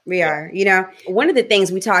 Yeah. We are. One of the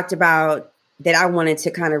things we talked about that I wanted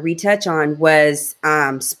to kind of retouch on was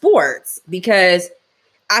sports, because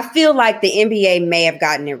I feel like the NBA may have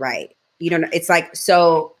gotten it right. It's like,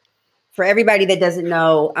 so for everybody that doesn't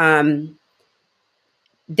know,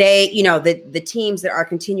 they, the teams that are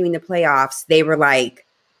continuing the playoffs, they're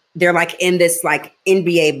like in this like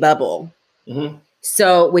NBA bubble. Mm-hmm.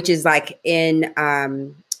 So, which is like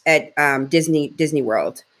at Disney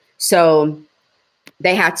World. So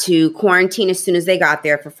they had to quarantine as soon as they got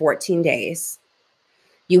there for 14 days.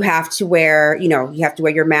 You have to wear,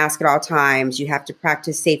 your mask at all times. You have to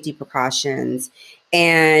practice safety precautions.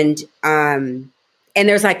 And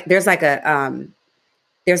there's a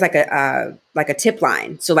tip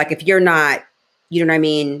line. So like, if you're not,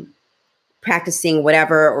 practicing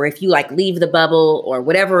whatever, or if you like leave the bubble or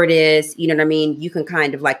whatever it is, you can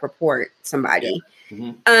kind of like report somebody. Yeah.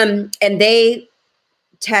 Mm-hmm. And they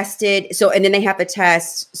tested. So, and then they have to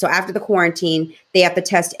test. So after the quarantine, they have to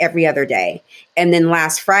test every other day. And then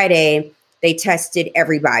last Friday, they tested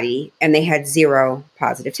everybody and they had 0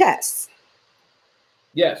 positive tests.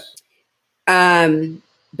 Yes.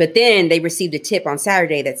 But then they received a tip on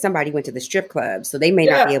Saturday that somebody went to the strip club, so they may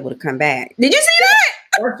not be able to come back. Did you see that?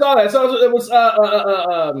 I saw that. So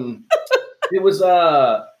it was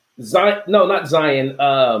Zion. No, not Zion.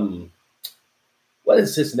 What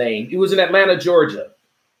is his name? He was in Atlanta, Georgia.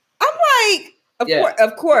 I'm like,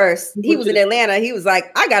 of course. He was in Atlanta. He was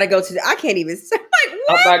like, I gotta go to. I can't even say. Like,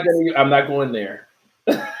 what? I'm not going there.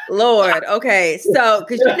 Lord, okay. So,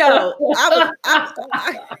 because like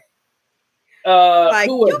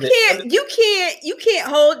you can't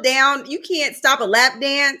hold down. You can't stop a lap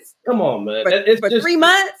dance. Come on, man. For 3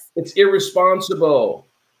 months. It's irresponsible.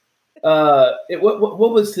 What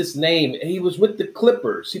was his name? He was with the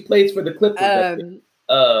Clippers. He plays for the Clippers.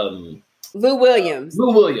 Lou Williams.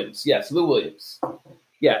 Lou Williams. Yes, Lou Williams.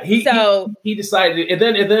 Yeah, he decided, and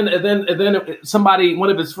then somebody,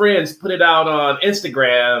 one of his friends, put it out on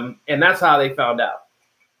Instagram, and that's how they found out.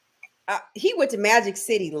 He went to Magic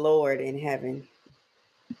City, Lord in heaven.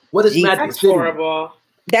 What is Magic City? Horrible.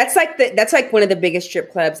 That's like one of the biggest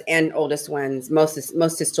strip clubs and oldest ones,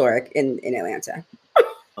 most historic in Atlanta.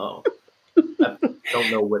 Oh, I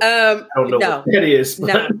don't know what. I don't know what that is.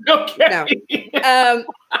 No, okay. No.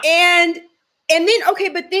 And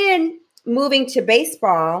then but then moving to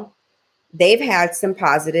baseball, they've had some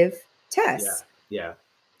positive tests. Yeah.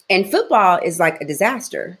 And football is like a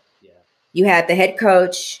disaster. Yeah. You had the head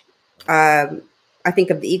coach. I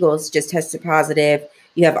think of the Eagles just tested positive.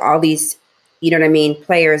 You have all these, you know what I mean,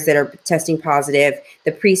 players that are testing positive.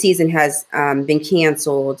 The preseason has been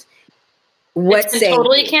canceled. It's been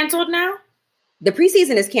totally canceled now? The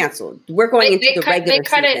preseason is canceled. We're going into the regular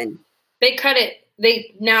season. They cut it.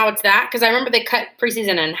 Now it's that? Because I remember they cut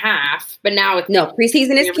preseason in half, but now it's... No,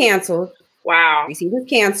 preseason is canceled. Wow. Preseason is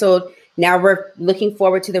canceled. Now we're looking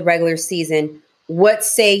forward to the regular season. What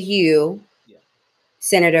say you,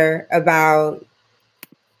 Senator, about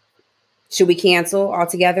should we cancel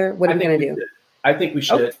altogether? What are we going to do? I think we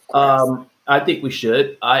should. I think we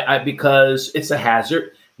should. Because it's a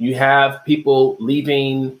hazard. You have people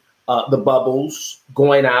leaving the bubbles,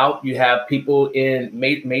 going out. You have people in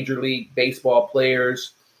Major League Baseball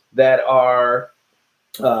players that are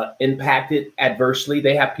impacted adversely.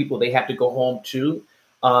 They have people they have to go home to.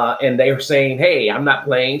 And they are saying, hey, I'm not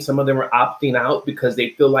playing. Some of them are opting out because they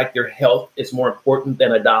feel like their health is more important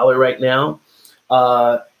than $1 right now.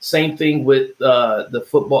 Same thing with the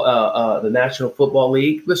football, the National Football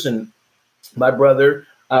League. Listen, my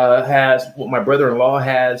brother-in-law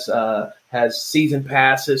has season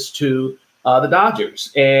passes to the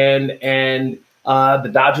Dodgers, and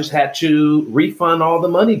the Dodgers had to refund all the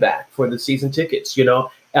money back for the season tickets,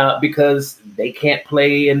 because they can't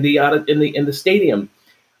play in the stadium.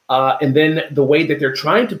 And then the way that they're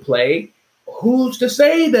trying to play, who's to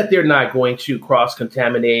say that they're not going to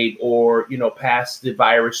cross-contaminate or, pass the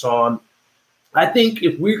virus on? I think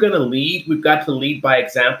if we're going to lead, we've got to lead by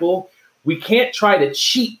example. We can't try to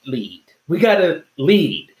cheat lead. We got to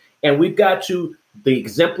lead. And we've got to, the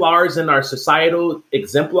exemplars in our societal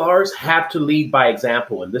exemplars have to lead by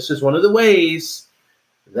example. And this is one of the ways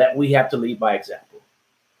that we have to lead by example.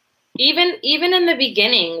 Even in the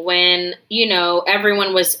beginning when,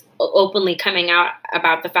 everyone was openly coming out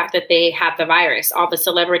about the fact that they had the virus, all the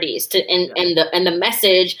celebrities and the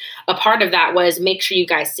message, a part of that was make sure you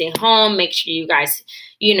guys stay home, make sure you guys,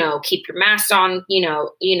 keep your masks on,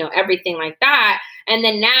 everything like that. And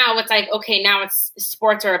then now it's like, okay, now it's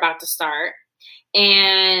sports are about to start.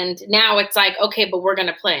 And now it's like, okay, but we're going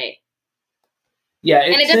to play. Yeah,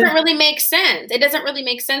 and it doesn't really make sense. It doesn't really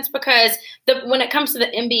make sense because when it comes to the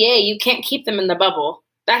NBA, you can't keep them in the bubble.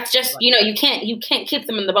 That's just, you can't keep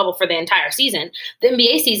them in the bubble for the entire season. The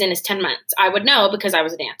NBA season is 10 months. I would know because I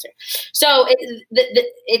was a dancer. So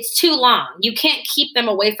it's too long. You can't keep them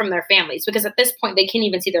away from their families because at this point they can't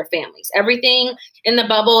even see their families. Everything in the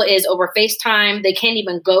bubble is over FaceTime. They can't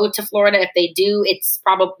even go to Florida. If they do, it's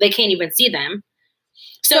probably, they can't even see them.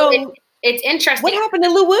 So it's interesting. What happened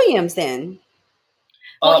to Lou Williams then?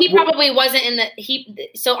 Well, he probably wasn't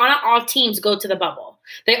so not all teams go to the bubble.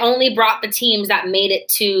 They only brought the teams that made it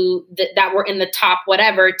to that were in the top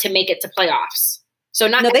whatever to make it to playoffs. So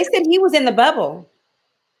they said he was in the bubble.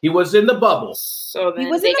 He was in the bubble. So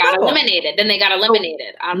then they got eliminated. Then they got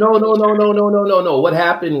eliminated. No. What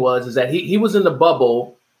happened was that he was in the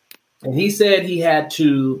bubble, and he said he had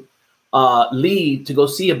to leave to go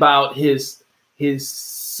see about his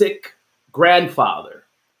sick grandfather.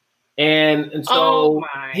 And so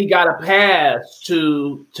he got a pass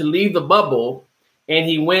to leave the bubble, and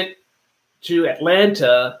he went to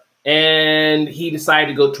Atlanta and he decided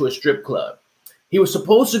to go to a strip club. He was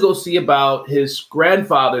supposed to go see about his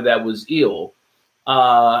grandfather that was ill,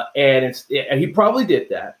 and he probably did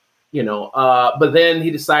that, but then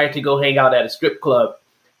he decided to go hang out at a strip club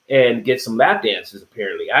and get some lap dances,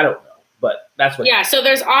 apparently. I don't know, but that's what. Yeah, so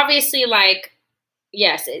there's obviously if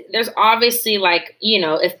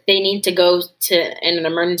they need to go to in an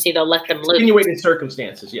emergency, they'll let them loose. Extenuating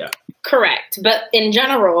circumstances, yeah. Correct. But in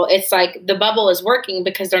general, it's like the bubble is working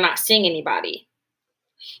because they're not seeing anybody.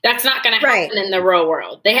 That's not going to happen in the real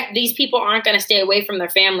world. These people aren't going to stay away from their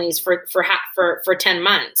families for 10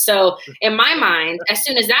 months. So in my mind, as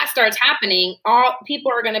soon as that starts happening, all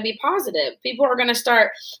people are going to be positive. People are going to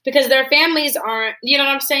start because their families aren't, you know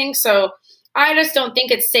what I'm saying? So I just don't think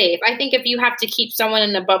it's safe. I think if you have to keep someone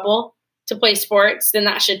in the bubble to play sports, then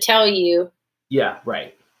that should tell you. Yeah,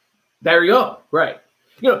 right. There you go. Right.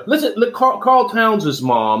 Listen, look, Carl Towns'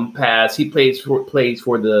 mom passed. He plays for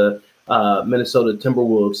the Minnesota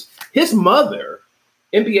Timberwolves. His mother,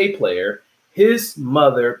 NBA player, his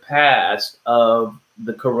mother passed of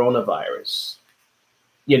the coronavirus.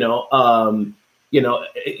 Yeah,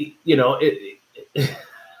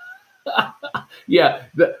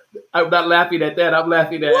 I'm not laughing at that. I'm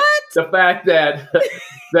laughing at the fact that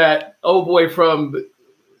that old boy from,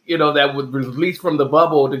 that was released from the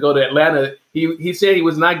bubble to go to Atlanta. He said he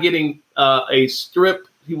was not getting a strip.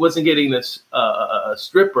 He wasn't getting a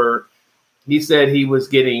stripper. He said he was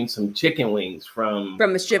getting some chicken wings from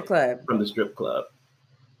a strip club. From the strip club.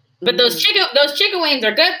 But those chicken wings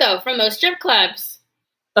are good though from those strip clubs.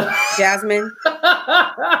 Jasmine.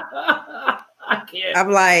 I can't.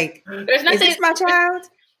 I'm like, is this my child?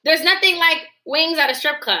 There's nothing like wings at a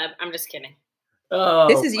strip club. I'm just kidding. Oh,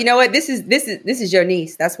 this is, you know what? This is your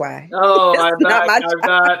niece. That's why. Oh, I'm not.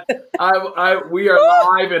 We are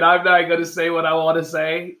live, and I'm not going to say what I want to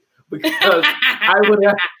say because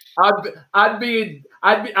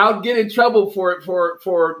I'll get in trouble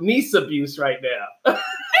for niece abuse right now. No,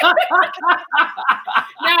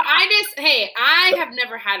 I have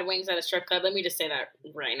never had wings at a strip club. Let me just say that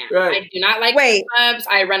right now. Right. I do not like strip clubs.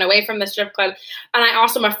 I run away from the strip club. And I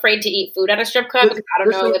also am afraid to eat food at a strip club because I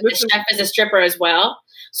don't know if the chef is a stripper as well.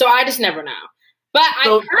 So I just never know. But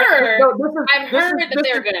I've heard that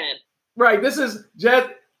they're good. Right. This is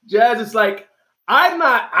Jazz is like,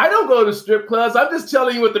 I don't go to strip clubs. I'm just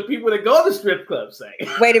telling you what the people that go to strip clubs say.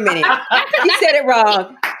 Wait a minute. She said it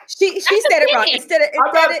wrong. She said it wrong.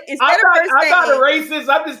 I'm not a racist.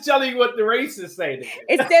 I'm just telling you what the racists say.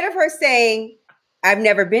 Instead of her saying, I've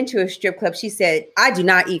never been to a strip club, she said, I do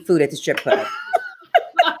not eat food at the strip club.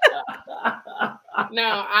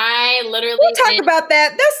 No, I literally We'll talk about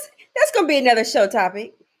that. That's going to be another show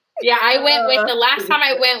topic. Yeah, I went with the last time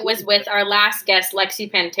I went was with our last guest,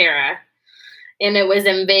 Lexi Pantera. And it was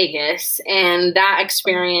in Vegas, and that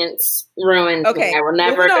experience ruined me. I will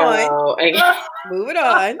never go again. Moving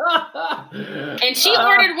on. And she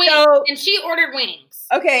ordered wings.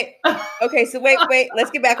 Okay. So wait. Let's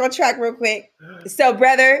get back on track real quick. So,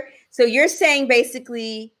 brother, you're saying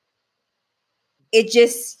basically, it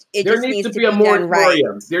just needs to be a moratorium. Right.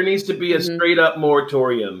 There needs to be a straight up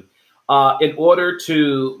moratorium in order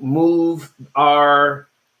to move our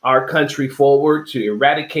country forward, to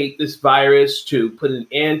eradicate this virus, to put an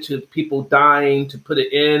end to people dying, to put an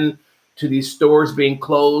end to these stores being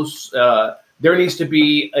closed. There needs to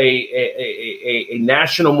be a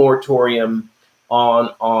national moratorium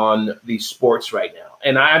on these sports right now.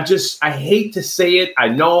 And I hate to say it. I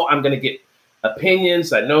know I'm going to get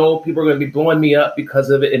opinions. I know people are going to be blowing me up because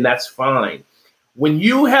of it, and that's fine. When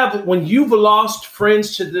you've lost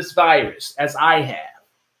friends to this virus, as I have,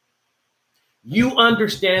 you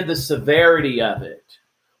understand the severity of it.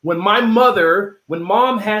 When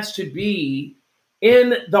mom has to be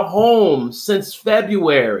in the home since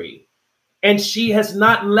February, and she has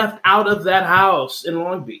not left out of that house in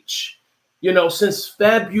Long Beach, since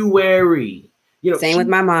February. Same with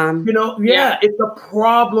my mom. It's a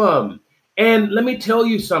problem. And let me tell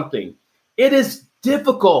you something. It is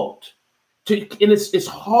difficult and it's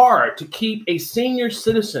hard to keep a senior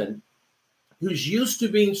citizen who's used to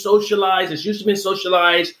being socialized,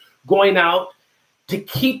 going out, to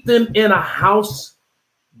keep them in a house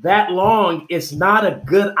that long is not a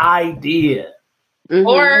good idea. Mm-hmm.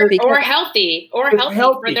 Or healthy for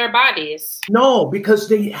their bodies. No, because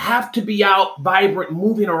they have to be out, vibrant,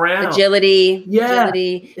 moving around. Agility.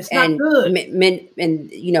 It's not good.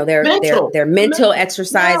 Their mental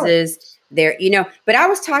exercises. But I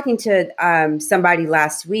was talking to somebody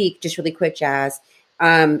last week, just really quick, Jazz.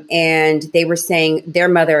 And they were saying their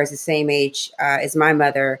mother is the same age as my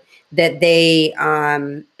mother. that they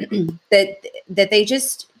that they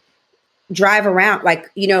just drive around, like,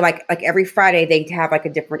 you know, like every Friday they have like a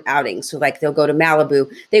different outing. So like they'll go to Malibu.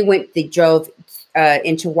 They drove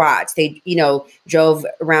into Watts. They, you know, drove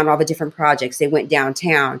around all the different projects. They went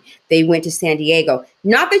downtown. They went to San Diego.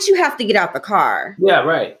 Not that you have to get out the car. Yeah,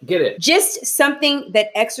 right. Get it. Just something that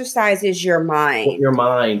exercises your mind. Your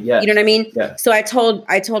mind, yeah. You know what I mean? Yeah. So I told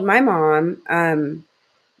my mom,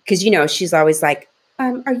 because, you know, she's always like,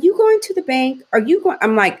 are you going to the bank? Are you going?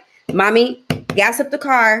 I'm like, Mommy, gas up the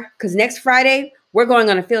car, because next Friday we're going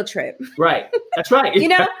on a field trip. Right. That's right. You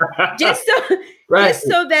know, just so, right. just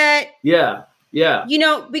so that, yeah, you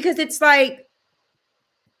know, because it's like,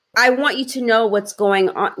 I want you to know what's going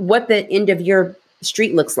on, what the end of your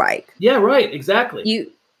street looks like. Yeah, right. Exactly.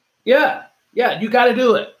 Yeah. You got to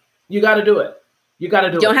do it. You got to do it. You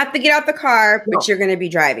don't have to get out the car, but you're going to be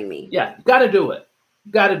driving me. Yeah, you got to do it.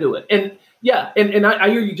 You got to do it. And yeah, and I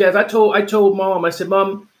hear you, Jazz. I told Mom, I said,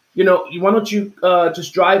 Mom, you know, why don't you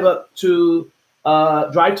just drive to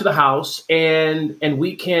the house and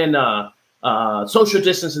we can social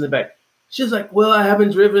distance in the back. She's like, well, I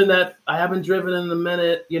haven't driven in a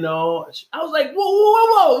minute, you know. I was like,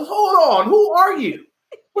 whoa, hold on. Who are you?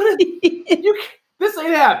 This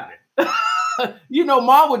ain't happening. You know,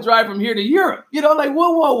 Mom would drive from here to Europe, you know, like,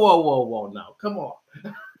 whoa, now, come on.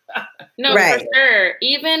 No, right. For sure.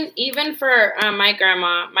 Even for my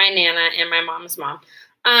grandma, my Nana, and my mom's mom,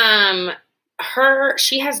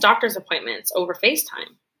 she has doctor's appointments over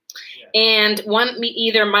FaceTime. Yeah. And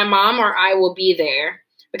either my mom or I will be there,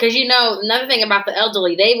 because, you know, another thing about the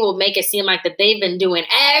elderly, they will make it seem like that they've been doing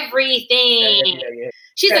everything. Yeah.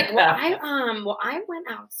 She's like, I went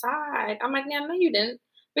outside. I'm like, Nana, no, you didn't.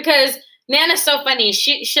 Because Nana's so funny.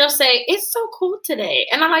 She'll say, it's so cool today.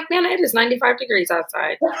 And I'm like, Nana, it is 95 degrees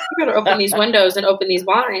outside. You better open these windows and open these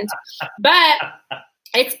blinds. But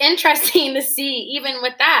it's interesting to see, even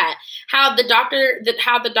with that, how the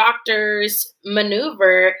doctors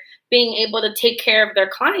maneuver being able to take care of their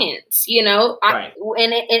clients, you know, right.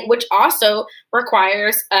 Which also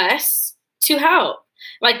requires us to help.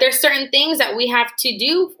 Like, there's certain things that we have to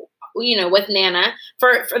do, you know, with Nana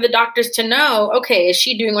for the doctors to know, okay, is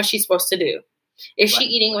she doing what she's supposed to do? Is she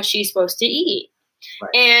eating what she's supposed to eat?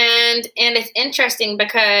 Right. And it's interesting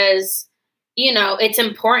because, you know, it's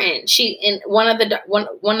important. One of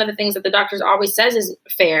the things that the doctors always says is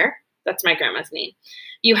fair. That's my grandma's name.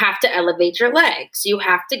 You have to elevate your legs. You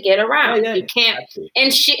have to get around. You can't. Absolutely.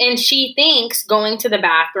 And she thinks going to the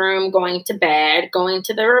bathroom, going to bed, going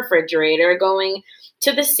to the refrigerator, going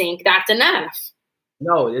to the sink, that's enough.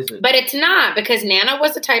 No, it isn't. But it's not, because Nana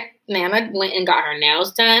was the type. Nana went and got her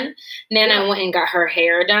nails done. Nana went and got her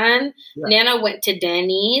hair done. Yeah. Nana went to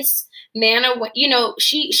Denny's. Nana went, you know,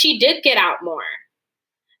 she did get out more.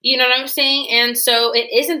 You know what I'm saying? And so it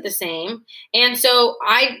isn't the same. And so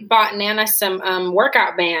I bought Nana some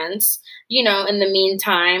workout bands, you know, in the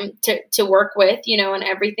meantime to work with, you know, and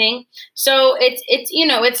everything. So it's you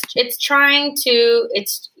know, it's trying to,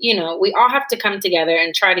 you know, we all have to come together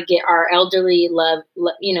and try to get our elderly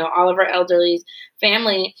you know, all of our elderly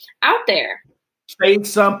family out there. Say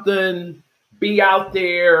something, be out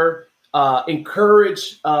there,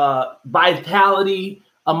 encourage vitality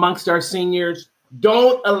amongst our seniors.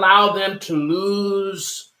 Don't allow them to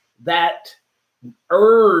lose that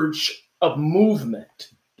urge of movement.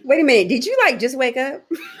 Wait a minute. Did you just wake up?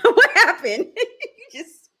 What happened? You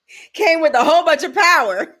just came with a whole bunch of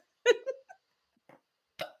power.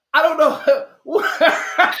 I don't know. What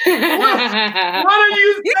are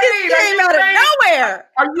you saying? You just came out of nowhere.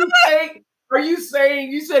 Are you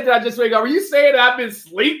saying, you said that I just wake up. Are you saying that I've been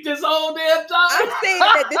asleep this whole damn time? I'm saying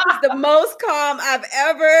that this is the most calm I've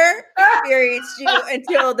ever experienced you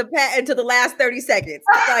until the last 30 seconds.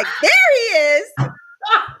 Like, there he is.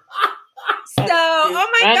 So, oh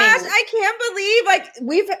my gosh, I can't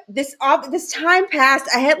believe this time passed.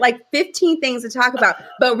 I had 15 things to talk about,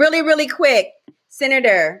 but really, really quick,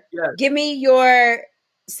 Senator, give me your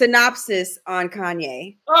synopsis on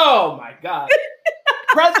Kanye. Oh my God.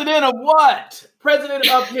 President of what? President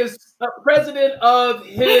of his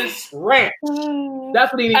ranch.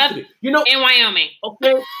 That's what he needs to do. You know, in Wyoming.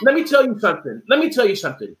 Okay, let me tell you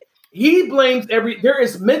something. He blames there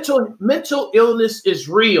is mental illness is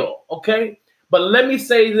real, okay? But let me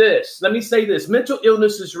say this. Mental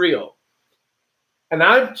illness is real. And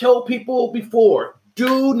I've told people before,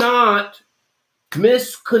 do not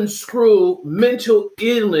misconstrue mental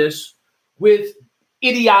illness with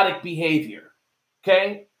idiotic behavior.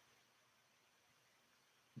 Okay?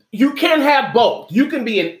 You can have both. You can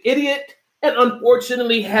be an idiot and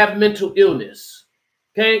unfortunately have mental illness.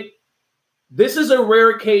 Okay? This is a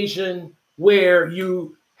rare occasion where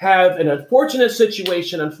you have an unfortunate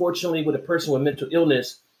situation, unfortunately, with a person with mental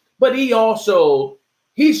illness, but he's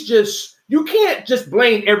just, you can't just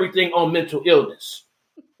blame everything on mental illness.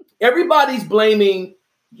 Everybody's blaming,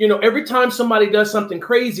 every time somebody does something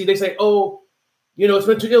crazy, they say, oh, it's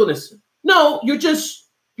mental illness. No, you're just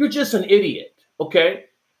an idiot. Okay.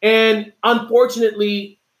 And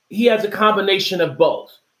unfortunately, he has a combination of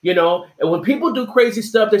both, and when people do crazy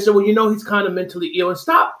stuff, they say, well, he's kind of mentally ill, and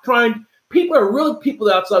stop trying. People are real people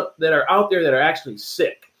that are out there that are actually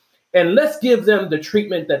sick, and let's give them the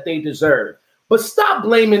treatment that they deserve. But stop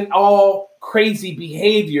blaming all crazy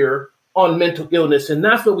behavior on mental illness. And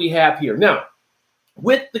that's what we have here. Now,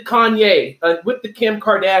 with the with the Kim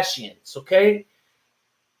Kardashians, okay,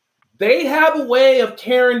 they have a way of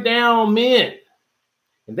tearing down men.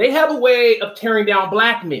 And they have a way of tearing down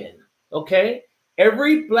Black men, okay?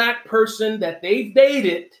 Every Black person that they've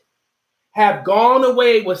dated have gone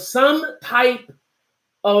away with some type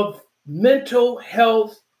of mental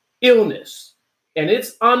health illness. And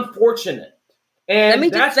it's unfortunate. And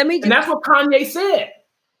that's what Kanye said.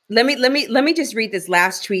 Let me just read this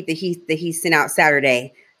last tweet that he sent out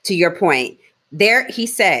Saturday. To your point, he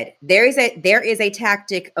said there is a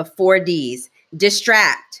tactic of 4 Ds: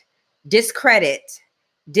 distract, discredit,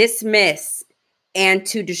 dismiss, and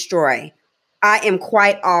to destroy. I am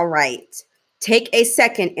quite all right. Take a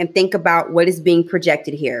second and think about what is being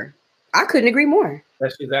projected here. I couldn't agree more.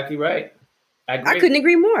 That's exactly right. I couldn't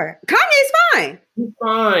agree more. Kanye's fine. He's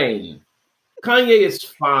fine. Kanye is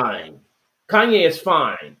fine. Kanye is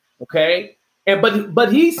fine. Okay. And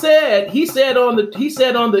but he said on the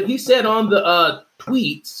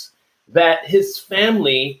tweets that his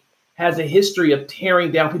family has a history of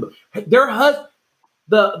tearing down people. Their husband,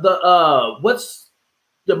 what's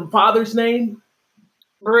the father's name?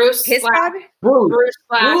 Bruce. His father? Bruce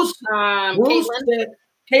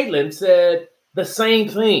Caitlyn said the same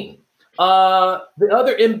thing. The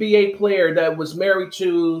other NBA player that was married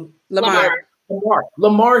to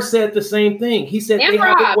Lamar said the same thing. He said they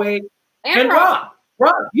have a way. And Rob.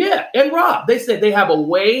 They said they have a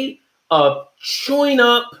way of chewing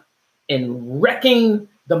up and wrecking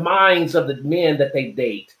the minds of the men that they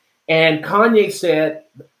date. And Kanye said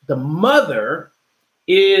the mother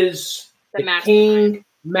is the king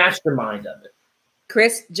mastermind of it.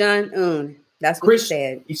 Kris Jong-un. That's what he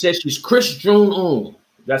said. He said she's Kris Jong-un.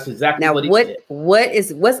 That's exactly what he said.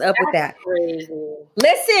 What's up with that? Crazy.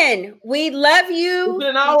 Listen, we love you. We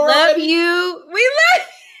love you.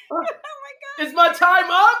 Oh my God. Is my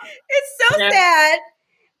time up? It's so sad.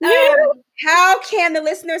 How can the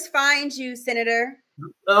listeners find you, Senator?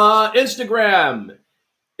 Instagram,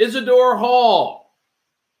 Isadore Hall.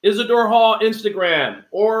 Isadore Hall Instagram,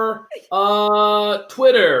 or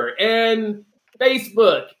Twitter and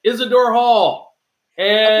Facebook, Isadore Hall.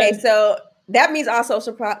 And okay, so that means all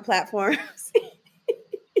social platforms.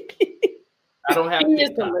 I don't have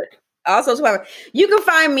TikTok. All social platforms. You can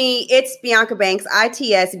find me. It's Bianca Banks,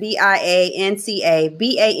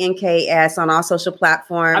 ITSBIANCABANKS on all social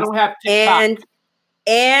platforms. I don't have TikTok.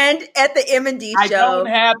 And at the M&D show. I don't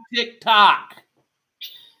have TikTok.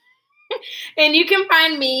 And you can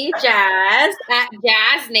find me, Jazz, at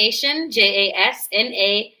Jazz Nation,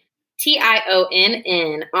 JASNATIONN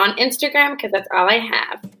on Instagram, because that's all I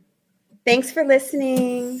have. Thanks for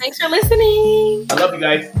listening. Thanks for listening. I love you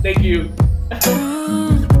guys. Thank you.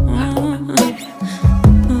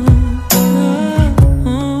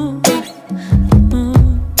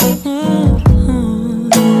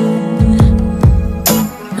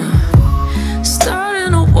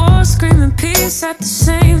 Starting a war, screaming peace at the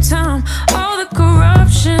same time. All the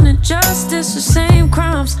corruption, injustice, the same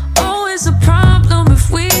crimes. Always a problem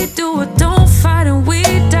if we do or don't fight and we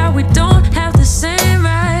die. We don't have the same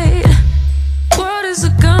right. What is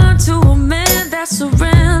a gun to a man that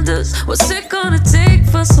surrenders? What's it gonna take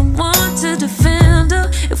for someone to defend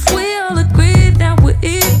her? If we all agree that we're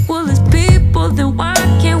equal as people, then why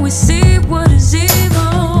can't we see what is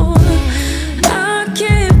evil? I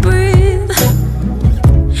can't breathe.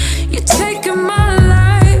 You're taking my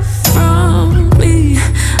life from me.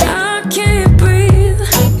 I can't breathe.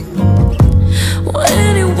 Will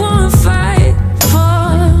anyone fight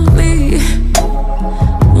for me?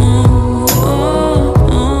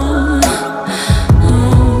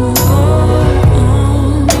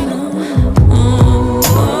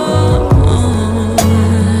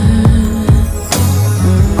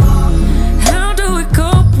 How do we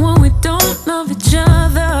cope when we don't love each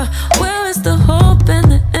other? Where is the hope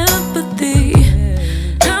and the empathy?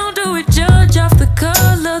 How do we judge off the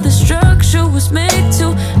color the structure was made